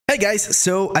Hey guys,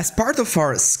 so as part of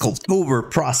our Sculptober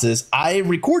process, I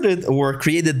recorded or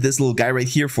created this little guy right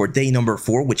here for day number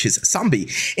 4, which is Zombie.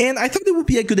 And I thought it would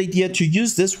be a good idea to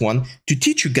use this one to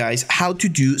teach you guys how to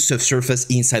do Subsurface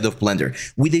inside of Blender.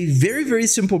 With a very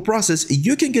simple process,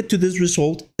 you can get to this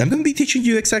result. I'm going to be teaching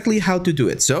you exactly how to do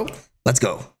it. So let's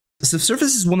go.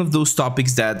 Subsurface is one of those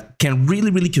topics that can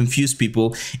really confuse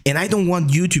people, and I don't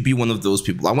want you to be one of those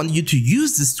people. I want you to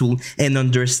use this tool and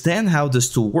understand how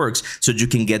this tool works so you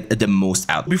can get the most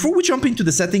out. Before we jump into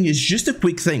the setting, is just a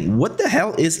quick thing. What the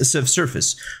hell is a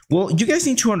subsurface? Well, you guys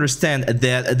need to understand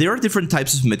that there are different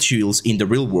types of materials in the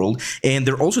real world, and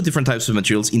there are also different types of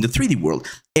materials in the 3D world.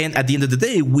 And at the end of the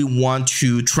day, we want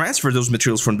to transfer those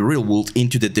materials from the real world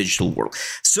into the digital world.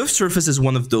 Subsurface is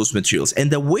one of those materials, and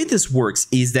the way this works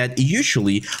is that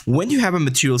usually when you have a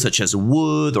material such as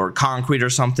wood or concrete or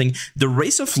something, the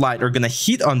rays of light are going to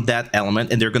hit on that element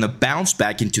and they're going to bounce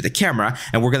back into the camera,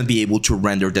 and we're going to be able to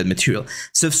render that material.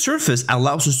 Subsurface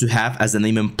allows us to have, as the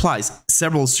name implies,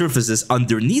 several surfaces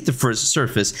underneath the first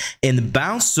surface and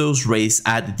bounce those rays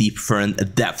at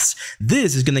different depths.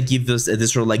 This is going to give us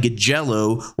this sort of like a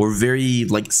jello or very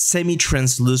like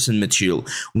semi-translucent material.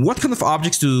 What kind of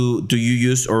objects do you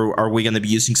use, or are we going to be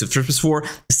using Subsurface for?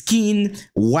 Skin,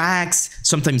 wax,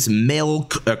 sometimes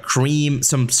milk, cream,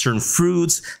 some certain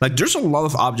fruits. Like, there's a lot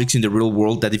of objects in the real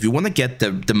world that if you want to get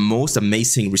the most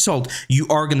amazing result, you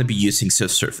are going to be using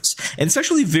Subsurface. And it's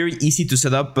actually very easy to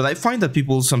set up, but I find that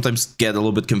people sometimes get a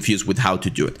little bit confused with how to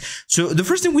do it. So the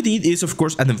first thing we need is, of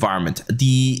course, an environment.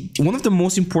 One of the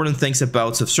most important things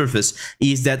about Subsurface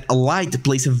is that a light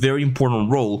plays a very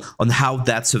important role on how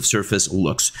that subsurface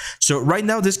looks. So right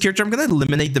now, this character, I'm going to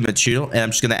eliminate the material and I'm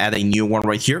just going to add a new one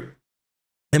right here.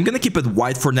 I'm going to keep it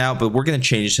white for now, but we're going to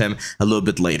change him a little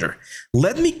bit later.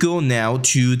 Let me go now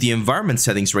to the environment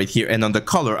settings right here. And on the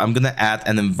color, I'm going to add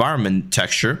an environment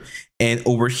texture. And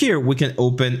over here, we can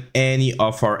open any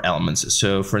of our elements.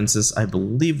 So for instance, I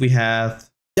believe we have...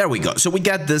 There we go. So we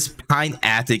got this pine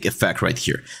attic effect right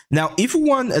here. Now, if you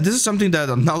want, this is something that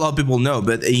not a lot of people know,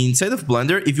 but inside of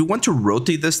Blender, if you want to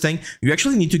rotate this thing, you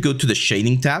actually need to go to the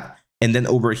shading tab. And then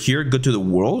over here, go to the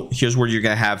world. Here's where you're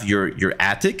going to have your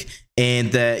attic.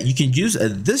 And you can use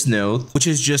this node, which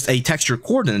is just a texture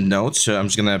coordinate node. So I'm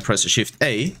just going to press Shift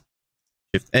A,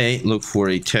 look for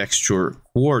a texture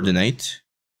coordinate.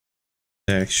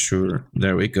 Texture,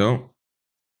 there we go.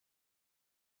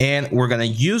 And we're going to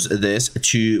use this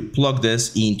to plug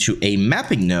this into a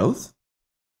mapping node.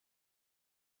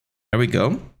 There we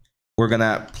go. We're going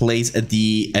to place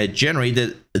the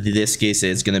generated, in this case,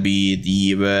 it's going to be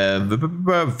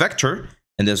the vector.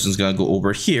 And this one's going to go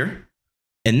over here.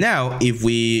 And now if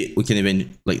we can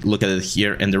even like look at it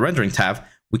here in the rendering tab,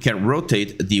 we can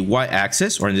rotate the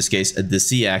y-axis, or in this case, the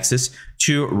z-axis,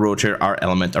 to rotate our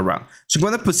element around. So I'm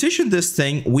going to position this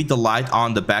thing with the light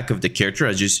on the back of the character.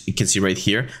 As you can see right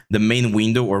here, the main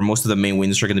window, or most of the main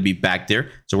windows, are going to be back there.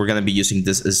 So we're going to be using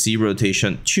this Z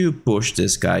rotation to push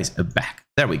this guy's back.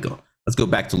 There we go. Let's go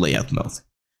back to layout mode.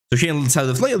 So here inside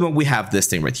of layout mode, we have this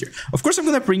thing right here. Of course, I'm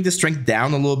going to bring the strength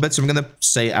down a little bit. So I'm going to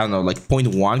say, I don't know, like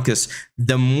 0.1, because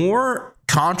the more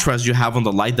contrast you have on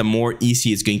the light, the more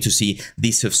easy it's going to see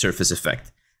the subsurface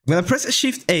effect. I'm going to press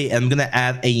Shift A and I'm going to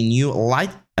add a new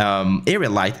light, area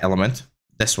light element,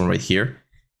 this one right here.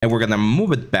 And we're going to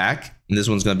move it back. And this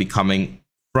one's going to be coming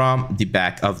from the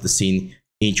back of the scene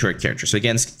into our character. So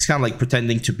again, it's kind of like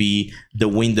pretending to be the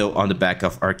window on the back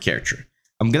of our character.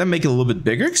 I'm going to make it a little bit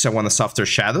bigger because I want a softer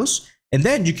shadows. And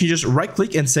then you can just right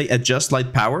click and say adjust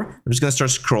light power. I'm just going to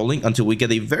start scrolling until we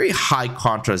get a very high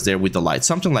contrast there with the light.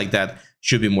 Something like that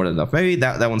should be more than enough. Maybe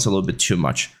that one's a little bit too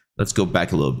much. Let's go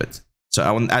back a little bit. So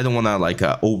I don't want to like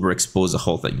overexpose the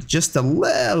whole thing. Just a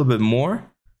little bit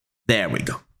more. There we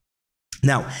go.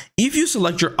 Now, if you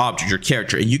select your object, your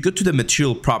character, and you go to the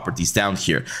material properties down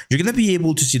here, you're going to be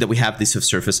able to see that we have this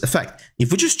subsurface effect.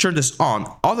 If we just turn this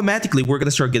on, automatically we're going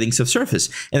to start getting subsurface.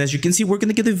 And as you can see, we're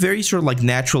going to get a very sort of like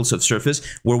natural subsurface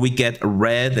where we get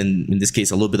red, and in this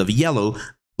case, a little bit of yellow,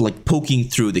 like poking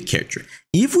through the character.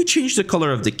 If we change the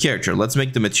color of the character, let's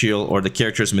make the material, or the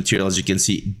character's material, as you can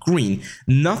see, green,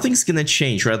 nothing's going to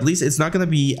change, or at least it's not going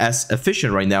to be as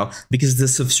efficient right now because the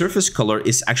subsurface color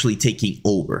is actually taking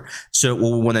over. So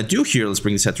what we want to do here, let's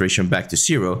bring the saturation back to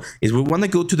 0, is we want to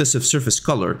go to the subsurface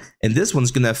color, and this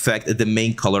one's going to affect the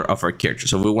main color of our character.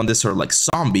 So if we want this sort of like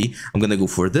zombie, I'm going to go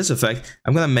for this effect.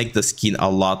 I'm going to make the skin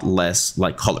a lot less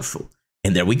like colorful.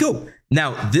 And there we go.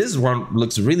 Now, this one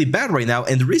looks really bad right now,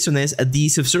 and the reason is the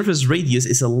subsurface radius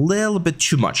is a little bit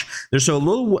too much. There's a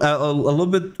little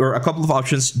bit, or a couple of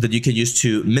options that you can use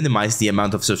to minimize the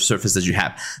amount of subsurface that you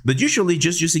have. But usually,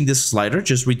 just using this slider,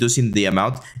 just reducing the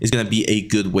amount, is going to be a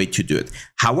good way to do it.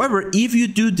 However, if you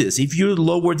do this, if you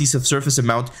lower the subsurface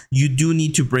amount, you do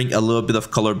need to bring a little bit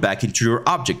of color back into your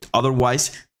object.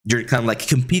 Otherwise, you're kind of like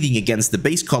competing against the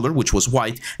base color, which was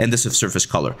white, and the subsurface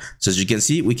color. So as you can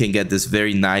see, we can get this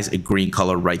very nice green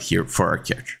color right here for our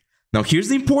character. Now, here's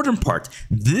the important part.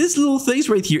 These little things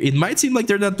right here, it might seem like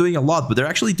they're not doing a lot, but they're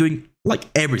actually doing like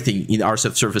everything in our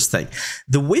subsurface thing.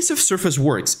 The way subsurface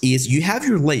works is you have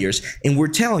your layers, and we're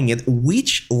telling it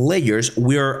which layers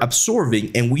we're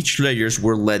absorbing and which layers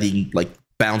we're letting like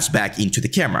bounce back into the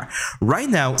camera. Right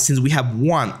now, since we have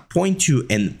 1, 0.2,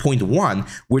 and 0.1,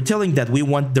 we're telling that we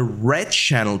want the red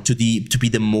channel to be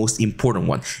the most important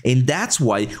one. And that's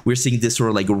why we're seeing this sort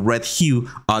of like red hue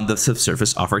on the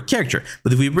subsurface of our character.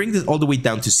 But if we bring this all the way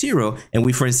down to 0, and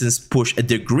we, for instance, push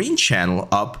the green channel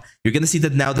up, you're going to see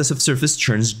that now the subsurface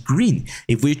turns green.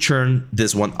 If we turn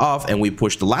this one off and we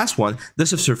push the last one, the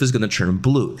subsurface is going to turn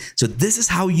blue. So this is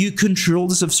how you control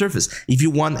the subsurface. If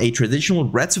you want a traditional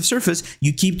red subsurface,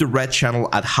 you keep the red channel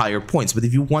at higher points. But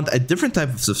if you want a different type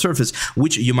of subsurface,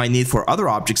 which you might need for other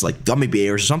objects like gummy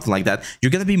bears or something like that, you're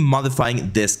going to be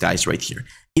modifying this guys right here.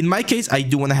 In my case, I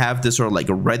do want to have this sort of like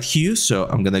a red hue. So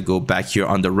I'm going to go back here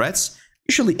on the reds.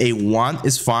 Usually a 1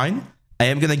 is fine. I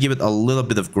am going to give it a little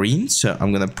bit of green, so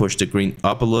I'm going to push the green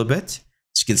up a little bit.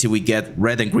 So you can see we get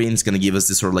red and green. It's going to give us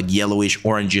this sort of like yellowish,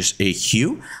 orangish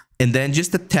hue. And then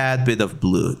just a tad bit of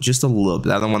blue, just a little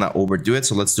bit. I don't want to overdo it,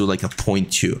 so let's do like a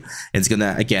 0.2. And it's going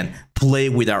to, again, play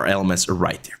with our elements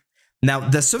right there. Now,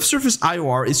 the subsurface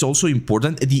IOR is also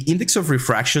important. The index of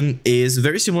refraction is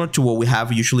very similar to what we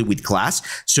have usually with glass.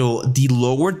 So the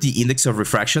lower the index of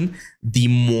refraction, the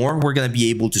more we're going to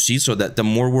be able to see, so that the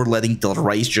more we're letting the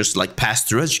rays just like pass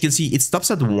through. As you can see, it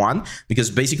stops at 1, because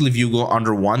basically if you go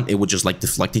under 1, it would just like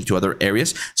deflect into other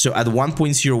areas. So at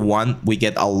 1.01, we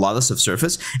get a lot of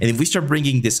subsurface. And if we start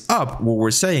bringing this up, what we're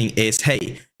saying is,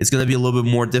 hey, it's going to be a little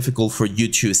bit more difficult for you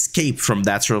to escape from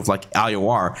that sort of like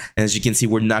IOR. And as you can see,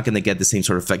 we're not going to get the same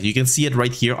sort of effect. You can see it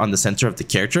right here on the center of the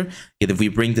character. And if we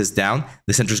bring this down,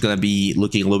 the center is going to be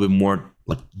looking a little bit more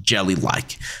like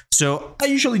jelly-like. So I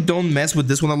usually don't mess with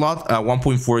this one a lot.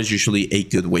 1.4 is usually a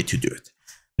good way to do it.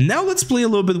 Now let's play a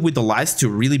little bit with the lights to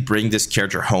really bring this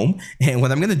character home. And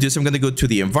what I'm going to do is I'm going to go to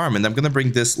the environment. I'm going to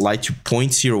bring this light to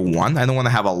 0.01. I don't want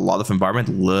to have a lot of environment.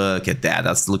 Look at that.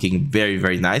 That's looking very,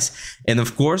 very nice. And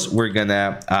of course, we're going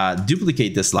to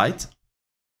duplicate this light.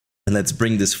 And let's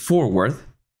bring this forward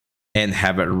and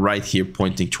have it right here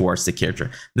pointing towards the character.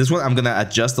 This one, I'm going to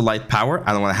adjust the light power.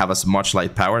 I don't want to have as much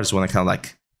light power. I just want to kind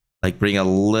of like bring a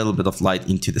little bit of light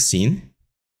into the scene.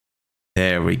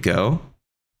 There we go.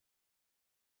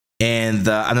 And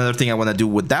another thing I want to do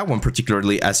with that one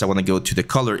particularly, as I want to go to the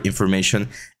color information,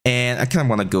 and I kind of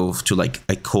want to go to like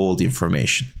a cold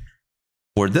information.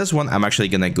 For this one, I'm actually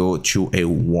going to go to a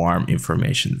warm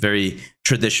information. Very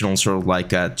traditional sort of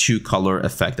like a 2-color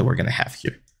effect that we're going to have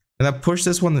here. I'm going to push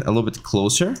this one a little bit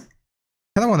closer. Kind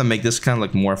of want to make this kind of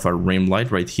like more of a rim light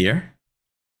right here.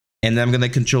 And then I'm going to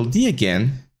Control D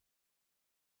again.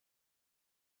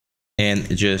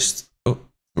 And just, oh,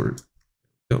 go.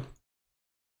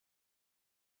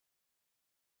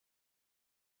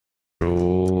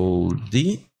 Control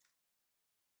D.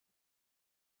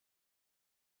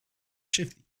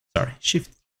 Shift D. Sorry,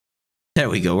 Shift D. There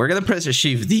we go. We're going to press a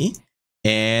Shift D.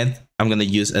 And I'm going to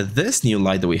use this new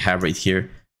light that we have right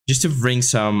here, just to bring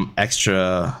some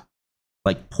extra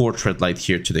like portrait light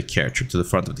here to the character, to the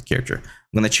front of the character.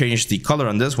 I'm going to change the color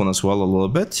on this one as well a little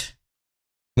bit.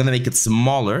 I'm going to make it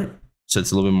smaller, so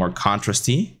it's a little bit more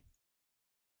contrasty.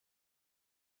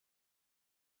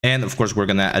 And of course, we're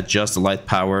going to adjust the light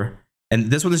power.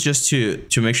 And this one is just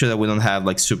to make sure that we don't have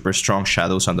like super strong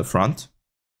shadows on the front.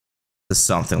 Just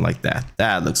something like that.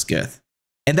 That looks good.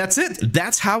 And that's it.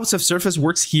 That's how Subsurface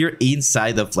works here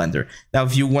inside of Blender. Now,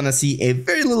 if you want to see a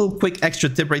very little quick extra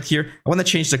tip right here, I want to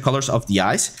change the colors of the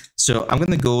eyes. So I'm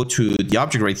going to go to the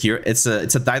object right here. It's a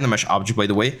Dynamesh object, by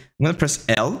the way. I'm going to press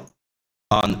L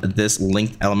on this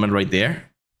linked element right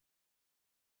there.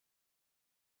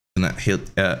 I'm going to hit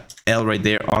L right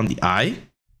there on the eye.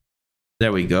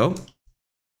 There we go.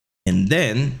 And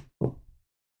then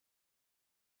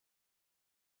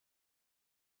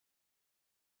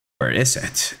where is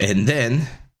it? And then,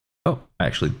 oh, I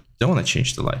actually don't want to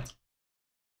change the light.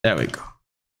 There we go.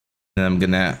 And I'm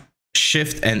gonna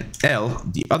Shift and L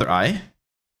the other eye.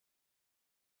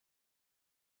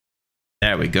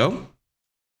 There we go.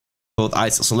 both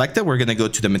eyes selected, we're going to go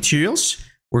to the materials.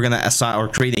 We're going to assign or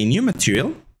create a new material,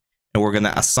 and we're going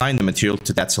to assign the material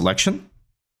to that selection.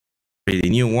 Create a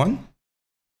new one,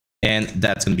 and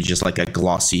that's going to be just like a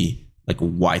glossy, like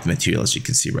white material, as you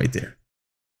can see right there.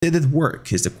 Did it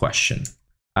work is the question.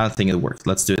 I don't think it worked.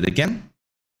 Let's do it again.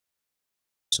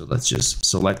 So let's just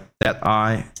select that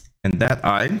eye and that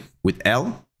eye with L.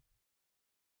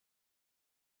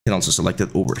 You can also select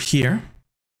it over here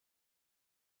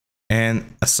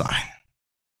and assign.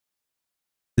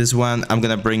 This one, I'm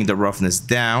going to bring the roughness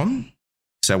down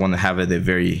because I want to have it a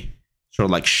very sort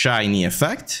of like shiny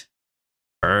effect.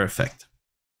 Perfect.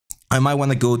 I might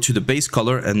want to go to the base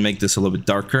color and make this a little bit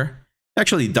darker.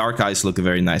 Actually, dark eyes look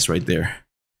very nice right there.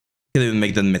 You can even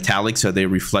make them metallic so they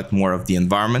reflect more of the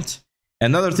environment.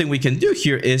 Another thing we can do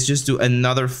here is just do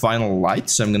another final light.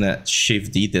 So I'm going to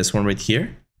Shift D this one right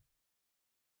here,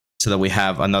 so that we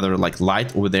have another like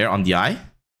light over there on the eye.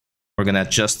 We're going to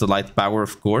adjust the light power,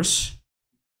 of course,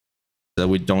 so that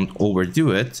we don't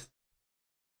overdo it.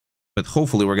 But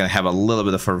hopefully we're going to have a little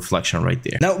bit of a reflection right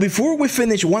there. Now, before we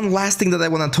finish, one last thing that I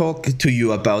want to talk to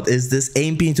you about is this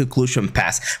ambient occlusion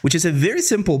pass, which is a very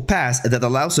simple pass that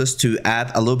allows us to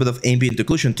add a little bit of ambient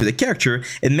occlusion to the character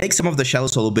and make some of the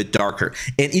shadows a little bit darker.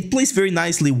 And it plays very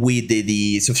nicely with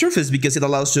the subsurface because it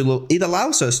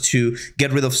allows us to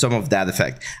get rid of some of that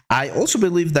effect. I also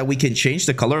believe that we can change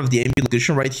the color of the ambient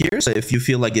occlusion right here. So if you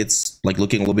feel like it's like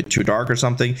looking a little bit too dark or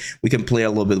something, we can play a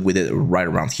little bit with it right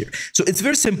around here. So it's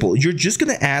very simple. You're just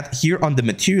going to add here on the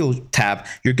material tab,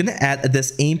 you're going to add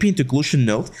this ambient occlusion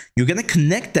node. You're going to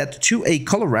connect that to a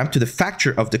color ramp, to the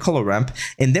factor of the color ramp,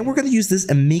 and then we're going to use this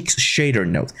a mix shader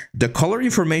node. The color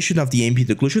information of the ambient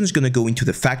occlusion is going to go into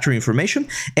the factor information,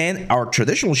 and our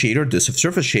traditional shader, the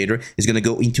subsurface shader, is going to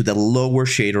go into the lower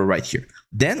shader right here.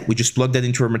 Then we just plug that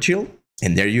into our material,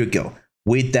 and there you go.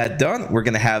 With that done, we're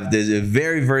going to have this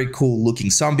very, very cool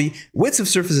looking zombie with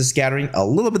subsurface scattering, a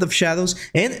little bit of shadows,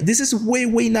 and this is way,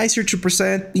 way nicer to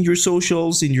present in your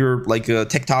socials, in your like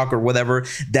TikTok or whatever,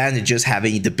 than just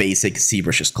having the basic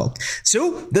ZBrush sculpt.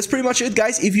 So that's pretty much it,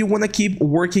 guys. If you want to keep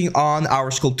working on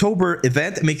our Sculptober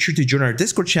event, make sure to join our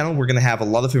Discord channel. We're going to have a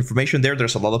lot of information there.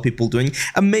 There's a lot of people doing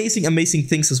amazing, amazing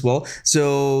things as well.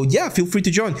 So yeah, feel free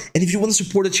to join. And if you want to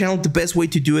support the channel, the best way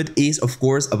to do it is, of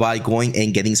course, by going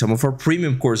and getting some of our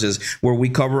premium courses where we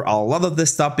cover a lot of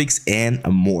these topics and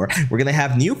more. We're gonna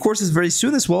have new courses very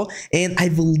soon as well, and I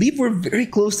believe we're very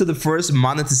close to the first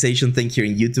monetization thing here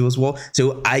in YouTube as well.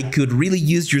 So I could really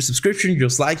use your subscription, your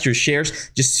likes, your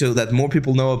shares, just so that more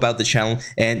people know about the channel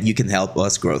and you can help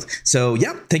us grow. So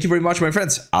yeah, thank you very much, my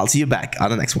friends. I'll see you back on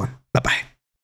the next one. Bye bye.